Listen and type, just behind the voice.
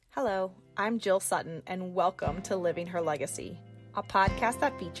Hello, I'm Jill Sutton, and welcome to Living Her Legacy, a podcast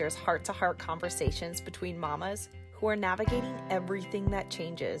that features heart-to-heart conversations between mamas who are navigating everything that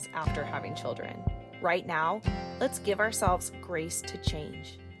changes after having children. Right now, let's give ourselves grace to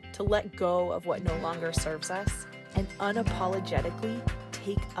change, to let go of what no longer serves us, and unapologetically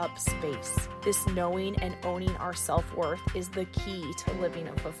take up space. This knowing and owning our self-worth is the key to living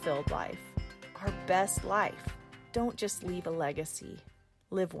a fulfilled life. Our best life. Don't just leave a legacy.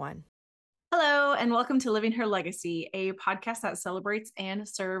 Live one. Hello, and welcome to Living Her Legacy, a podcast that celebrates and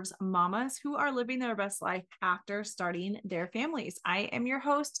serves mamas who are living their best life after starting their families. I am your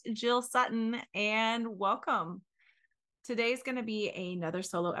host, Jill Sutton, and welcome. Today's going to be another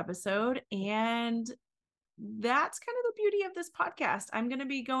solo episode, and that's kind of the beauty of this podcast. I'm going to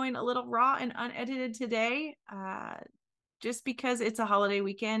be going a little raw and unedited today, just because it's a holiday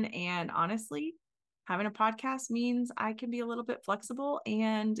weekend, and honestly, having a podcast means I can be a little bit flexible,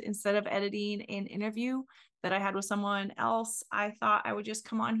 and instead of editing an interview that I had with someone else, I thought I would just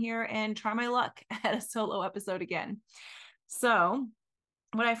come on here and try my luck at a solo episode again. So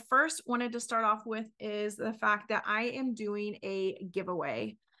what I first wanted to start off with is the fact that I am doing a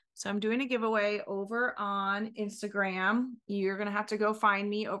giveaway. So I'm doing a giveaway over on Instagram. You're going to have to go find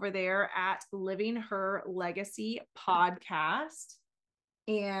me over there at Living Her Legacy Podcast,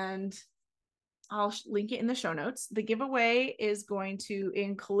 and I'll link it in the show notes. The giveaway is going to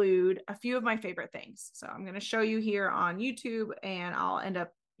include a few of my favorite things. So I'm going to show you here on YouTube, and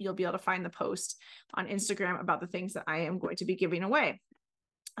you'll be able to find the post on Instagram about the things that I am going to be giving away.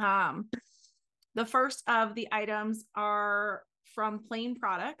 The first of the items are from Plain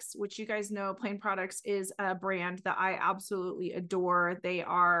Products, which you guys know Plain Products is a brand that I absolutely adore. They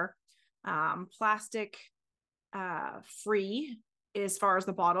are plastic free. As far as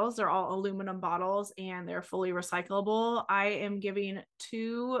the bottles, they're all aluminum bottles and they're fully recyclable. I am giving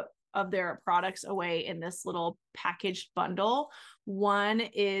 2 of their products away in this little packaged bundle. One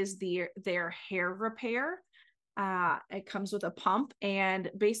is their hair repair. It comes with a pump,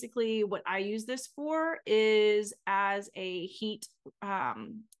 and basically what I use this for is as a heat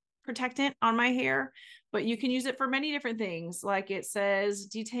protectant on my hair, but you can use it for many different things. Like it says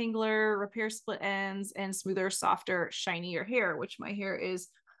detangler, repair split ends, and smoother, softer, shinier hair, which my hair is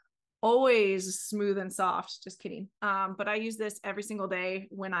always smooth and soft. Just kidding. But I use this every single day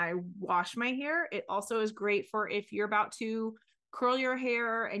when I wash my hair. It also is great for if you're about to curl your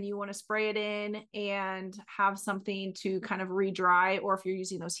hair and you want to spray it in and have something to kind of re-dry, or if you're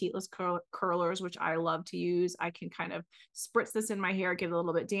using those heatless curlers, which I love to use, I can kind of spritz this in my hair, get it a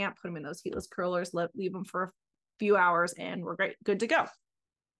little bit damp, put them in those heatless curlers, leave them for a few hours, and we're good to go.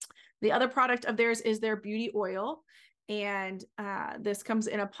 The other product of theirs is their beauty oil, and this comes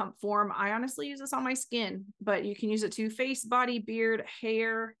in a pump form. I honestly use this on my skin, but you can use it to face, body, beard,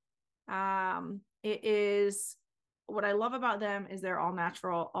 hair. What I love about them is they're all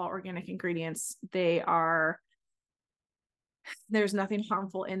natural, all organic ingredients. There's nothing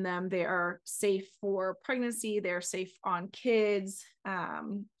harmful in them. They are safe for pregnancy. They're safe on kids.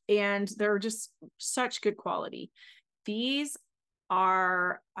 And they're just such good quality. These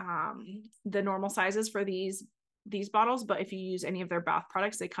are the normal sizes for these bottles, but if you use any of their bath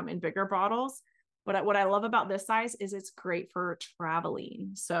products, they come in bigger bottles. But what I love about this size is it's great for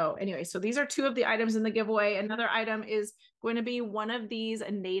traveling. So anyway, so these are 2 of the items in the giveaway. Another item is going to be one of these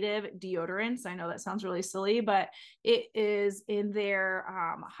native deodorants. I know that sounds really silly, but it is in their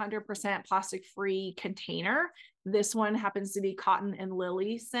 100% plastic free container. This one happens to be cotton and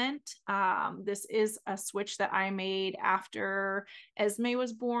lily scent. This is a switch that I made after Esme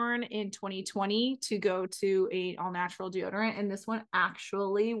was born in 2020 to go to a all natural deodorant, and this one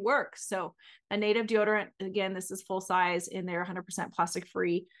actually works. So a native deodorant, again, this is full size in their 100% plastic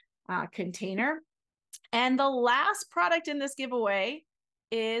free container. And the last product in this giveaway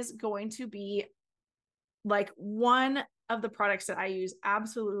is going to be like one of the products that I use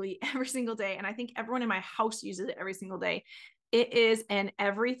absolutely every single day, and I think everyone in my house uses it every single day. It is an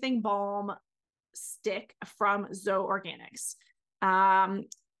everything balm stick from Zoe Organics.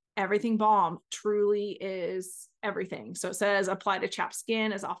 Everything balm truly is everything. So it says apply to chapped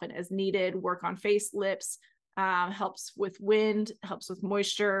skin as often as needed, work on face, lips, helps with wind, helps with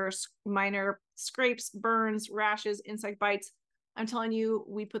moisture, minor scrapes, burns, rashes, insect bites. I'm telling you,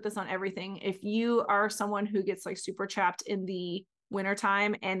 we put this on everything. If you are someone who gets like super chapped in the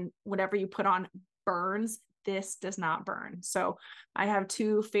wintertime and whatever you put on burns, this does not burn. So I have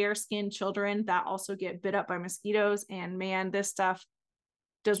 2 fair skinned children that also get bit up by mosquitoes, and man, this stuff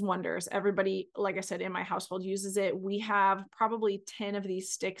does wonders. Everybody, like I said, in my household uses it. We have probably 10 of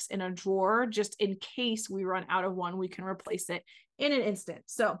these sticks in a drawer, just in case we run out of one, we can replace it in an instant.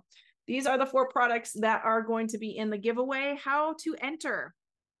 So these are the 4 products that are going to be in the giveaway. How to enter: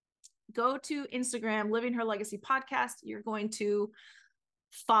 go to Instagram, Living Her Legacy Podcast. You're going to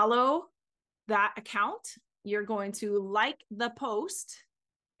follow that account. You're going to like the post,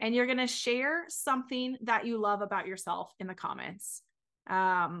 and you're going to share something that you love about yourself in the comments.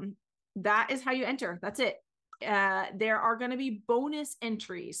 That is how you enter. That's it. There are going to be bonus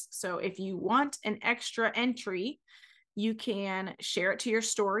entries. So if you want an extra entry, you can share it to your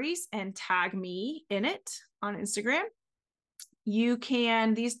stories and tag me in it on Instagram. You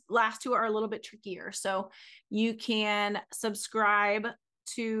can, these last 2 are a little bit trickier. So you can subscribe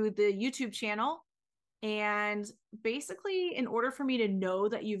to the YouTube channel. And basically, in order for me to know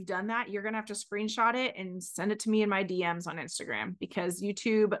that you've done that, you're going to have to screenshot it and send it to me in my DMs on Instagram, because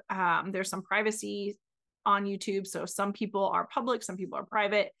YouTube, there's some privacy on YouTube. So some people are public, some people are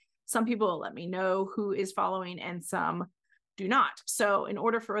private. Some people will let me know who is following and some do not. So in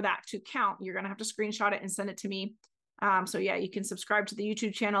order for that to count, you're going to have to screenshot it and send it to me. So yeah, you can subscribe to the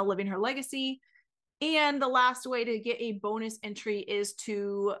YouTube channel, Living Her Legacy. And the last way to get a bonus entry is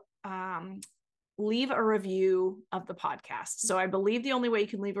to leave a review of the podcast. So I believe the only way you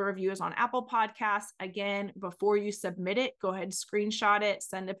can leave a review is on Apple Podcasts. Again, before you submit it, go ahead and screenshot it,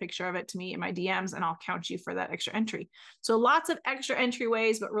 send a picture of it to me in my DMs, and I'll count you for that extra entry. So lots of extra entry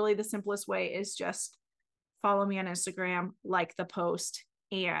ways, but really the simplest way is just follow me on Instagram, like the post,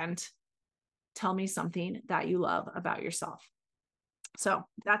 and tell me something that you love about yourself. So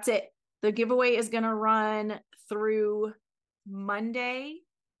that's it. The giveaway is going to run through Monday.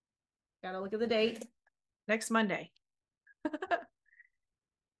 Got to look at the date. Next Monday.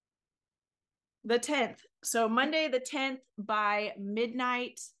 The 10th. So Monday the 10th by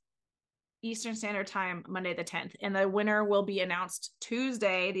midnight Eastern Standard Time, Monday the 10th. And the winner will be announced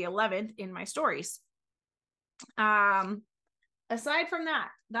Tuesday the 11th in my stories. Aside from that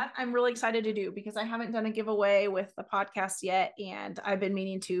I'm really excited to do, because I haven't done a giveaway with the podcast yet, and I've been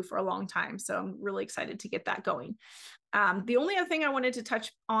meaning to for a long time. So I'm really excited to get that going. The only other thing I wanted to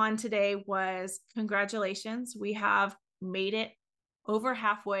touch on today was congratulations. We have made it over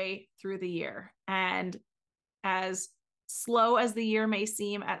halfway through the year. And as slow as the year may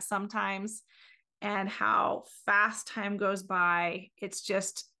seem at sometimes, and how fast time goes by, it's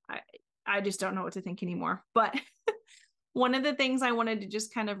just, I just don't know what to think anymore. But one of the things I wanted to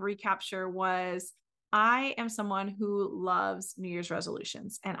just kind of recapture was, I am someone who loves New Year's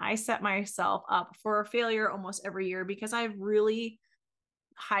resolutions, and I set myself up for failure almost every year because I have really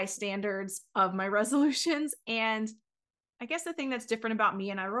high standards of my resolutions. And I guess the thing that's different about me,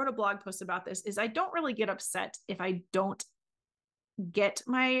 and I wrote a blog post about this, is I don't really get upset if I don't get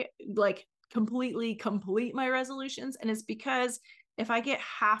my, completely complete my resolutions. And it's because if I get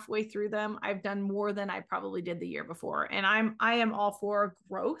halfway through them, I've done more than I probably did the year before. And I am all for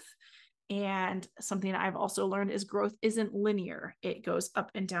growth. And something I've also learned is growth isn't linear. It goes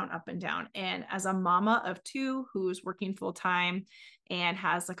up and down, up and down. And as a mama of 2 who's working full time and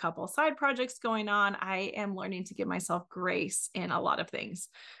has a couple side projects going on, I am learning to give myself grace in a lot of things.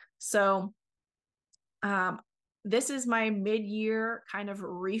 So this is my mid-year kind of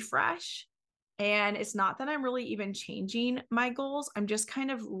refresh. And it's not that I'm really even changing my goals. I'm just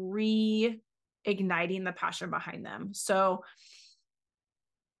kind of reigniting the passion behind them. So,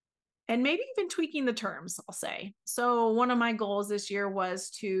 and maybe even tweaking the terms, I'll say. So one of my goals this year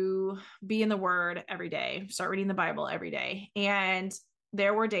was to be in the Word every day, start reading the Bible every day. And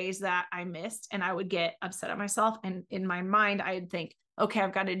there were days that I missed, and I would get upset at myself. And in my mind, I'd think, okay,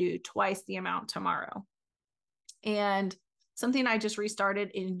 I've got to do twice the amount tomorrow. And something I just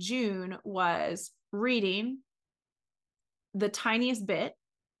restarted in June was reading the tiniest bit.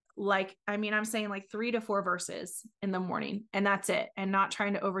 I'm saying 3 to 4 verses in the morning, and that's it, and not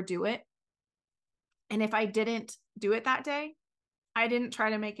trying to overdo it. And if I didn't do it that day, I didn't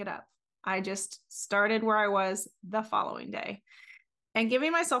try to make it up. I just started where I was the following day. And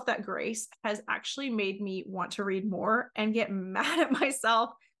giving myself that grace has actually made me want to read more and get mad at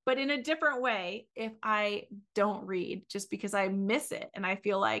myself, but in a different way, if I don't read, just because I miss it. And I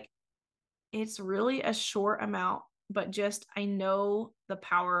feel like it's really a short amount, but just, I know the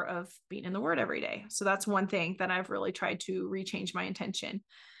power of being in the Word every day. So that's one thing that I've really tried to rechange my intention.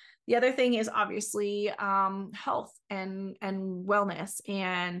 The other thing is obviously health and wellness.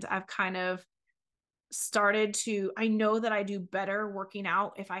 And I've kind of started to, I know that I do better working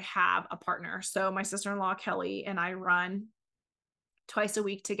out if I have a partner. So my sister-in-law, Kelly, and I run twice a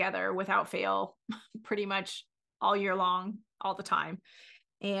week together without fail, pretty much all year long, all the time.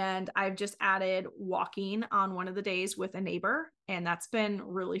 And I've just added walking on one of the days with a neighbor. And that's been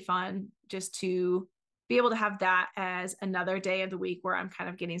really fun just to be able to have that as another day of the week where I'm kind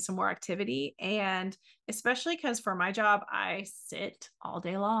of getting some more activity. And especially because for my job, I sit all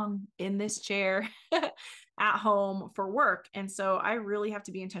day long in this chair at home for work. And so I really have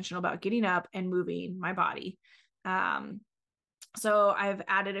to be intentional about getting up and moving my body. So I've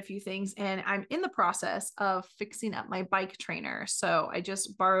added a few things, and I'm in the process of fixing up my bike trainer. So I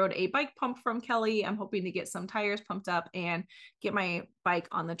just borrowed a bike pump from Kelly. I'm hoping to get some tires pumped up and get my bike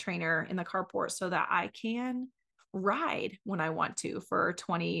on the trainer in the carport so that I can ride when I want to for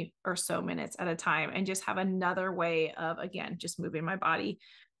 20 or so minutes at a time, and just have another way of, again, just moving my body,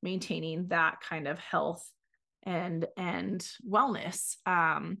 maintaining that kind of health and wellness.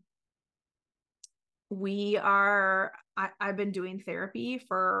 I've been doing therapy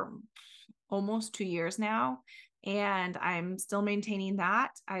for almost 2 years now, and I'm still maintaining that.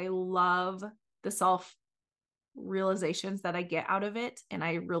 I love the self realizations that I get out of it. And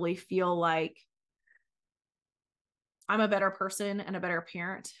I really feel like I'm a better person and a better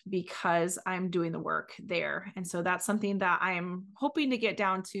parent because I'm doing the work there. And so that's something that I'm hoping to get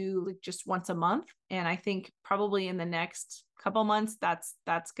down to like just once a month. And I think probably in the next couple months,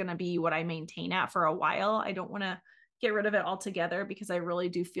 that's going to be what I maintain at for a while. I don't want to get rid of it altogether because I really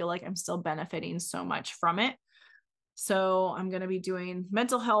do feel like I'm still benefiting so much from it. So I'm going to be doing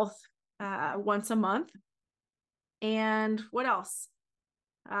mental health once a month. And what else?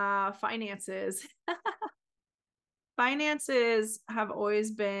 Finances. Finances have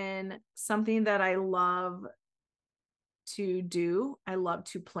always been something that I love to do. I love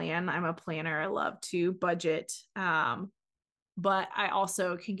to plan. I'm a planner. I love to budget. But I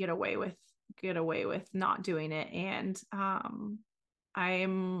also can get away with not doing it. And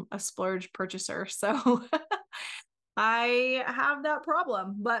I'm a splurge purchaser. So I have that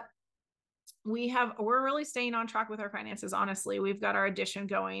problem. But we're really staying on track with our finances. Honestly, we've got our addition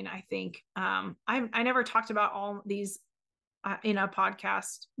going. I think I never talked about all these in a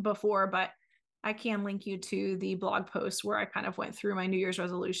podcast before, but I can link you to the blog post where I kind of went through my New Year's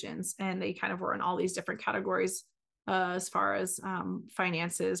resolutions, and they kind of were in all these different categories as far as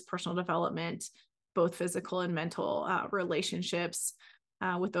finances, personal development, both physical and mental, relationships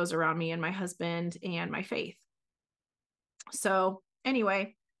with those around me and my husband, and my faith. So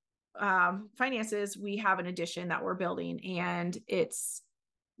anyway, finances, we have an addition that we're building, and it's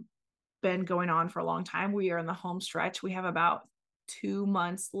been going on for a long time. We are in the home stretch. We have about 2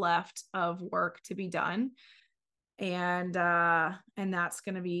 months left of work to be done. And that's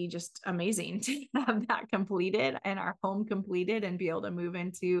going to be just amazing to have that completed and our home completed and be able to move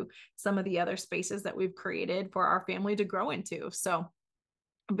into some of the other spaces that we've created for our family to grow into. So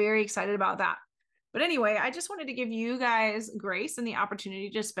I'm very excited about that. But anyway, I just wanted to give you guys grace and the opportunity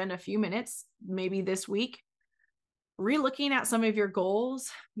to spend a few minutes, maybe this week, re-looking at some of your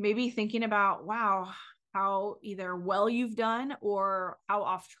goals, maybe thinking about, wow, how either well you've done or how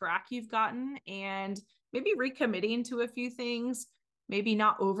off track you've gotten, and maybe recommitting to a few things, maybe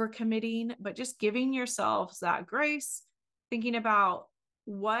not overcommitting, but just giving yourselves that grace, thinking about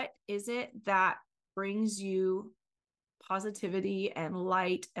what is it that brings you positivity and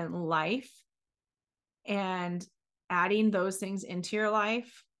light and life, and adding those things into your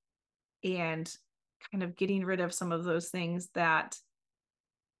life, and kind of getting rid of some of those things that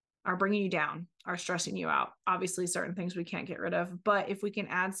are bringing you down, are stressing you out. Obviously, certain things we can't get rid of, but if we can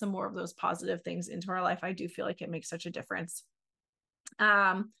add some more of those positive things into our life, I do feel like it makes such a difference.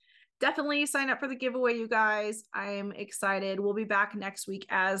 Definitely sign up for the giveaway, you guys. I'm excited. We'll be back next week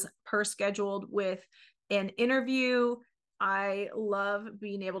as per scheduled with an interview. I love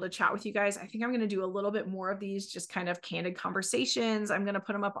being able to chat with you guys. I think I'm going to do a little bit more of these just kind of candid conversations. I'm going to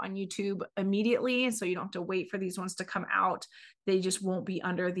put them up on YouTube immediately, so you don't have to wait for these ones to come out. They just won't be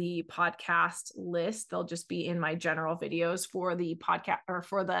under the podcast list. They'll just be in my general videos for the podcast, or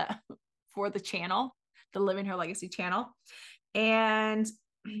for the channel, the Living Her Legacy channel. And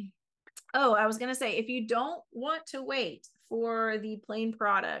oh, I was going to say, if you don't want to wait for the plain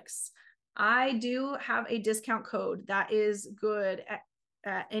products, I do have a discount code that is good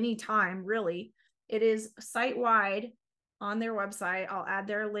at any time, really. It is site-wide on their website. I'll add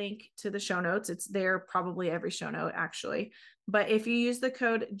their link to the show notes. It's there probably every show note, actually. But if you use the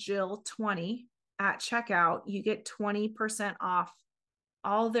code Jill20 at checkout, you get 20% off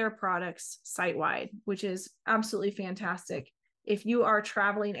all their products site-wide, which is absolutely fantastic. If you are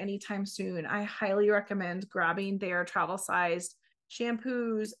traveling anytime soon, I highly recommend grabbing their travel-sized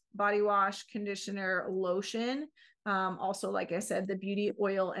shampoos, body wash, conditioner, lotion. Also, like I said, the beauty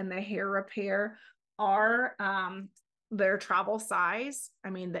oil and the hair repair are their travel size. I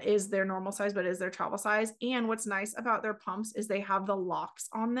mean, that is their normal size, but is their travel size. And what's nice about their pumps is they have the locks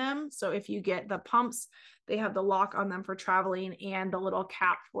on them. So if you get the pumps, they have the lock on them for traveling and the little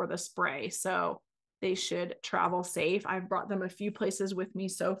cap for the spray. So they should travel safe. I've brought them a few places with me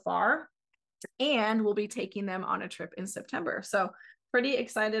so far, and we'll be taking them on a trip in September. So pretty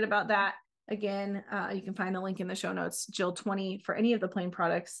excited about that. Again, you can find the link in the show notes, Jill20 for any of the Plain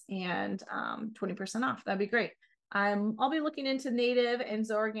products, and 20% off. That'd be great. I'll be looking into Native and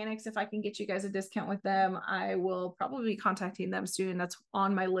Zoorganics. If I can get you guys a discount with them, I will probably be contacting them soon. That's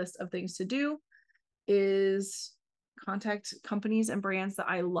on my list of things to do, is contact companies and brands that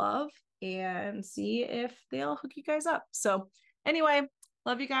I love and see if they'll hook you guys up. So anyway,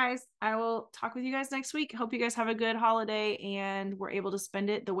 love you guys. I will talk with you guys next week. Hope you guys have a good holiday and were able to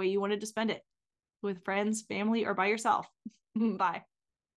spend it the way you wanted to spend it, with friends, family, or by yourself. Bye.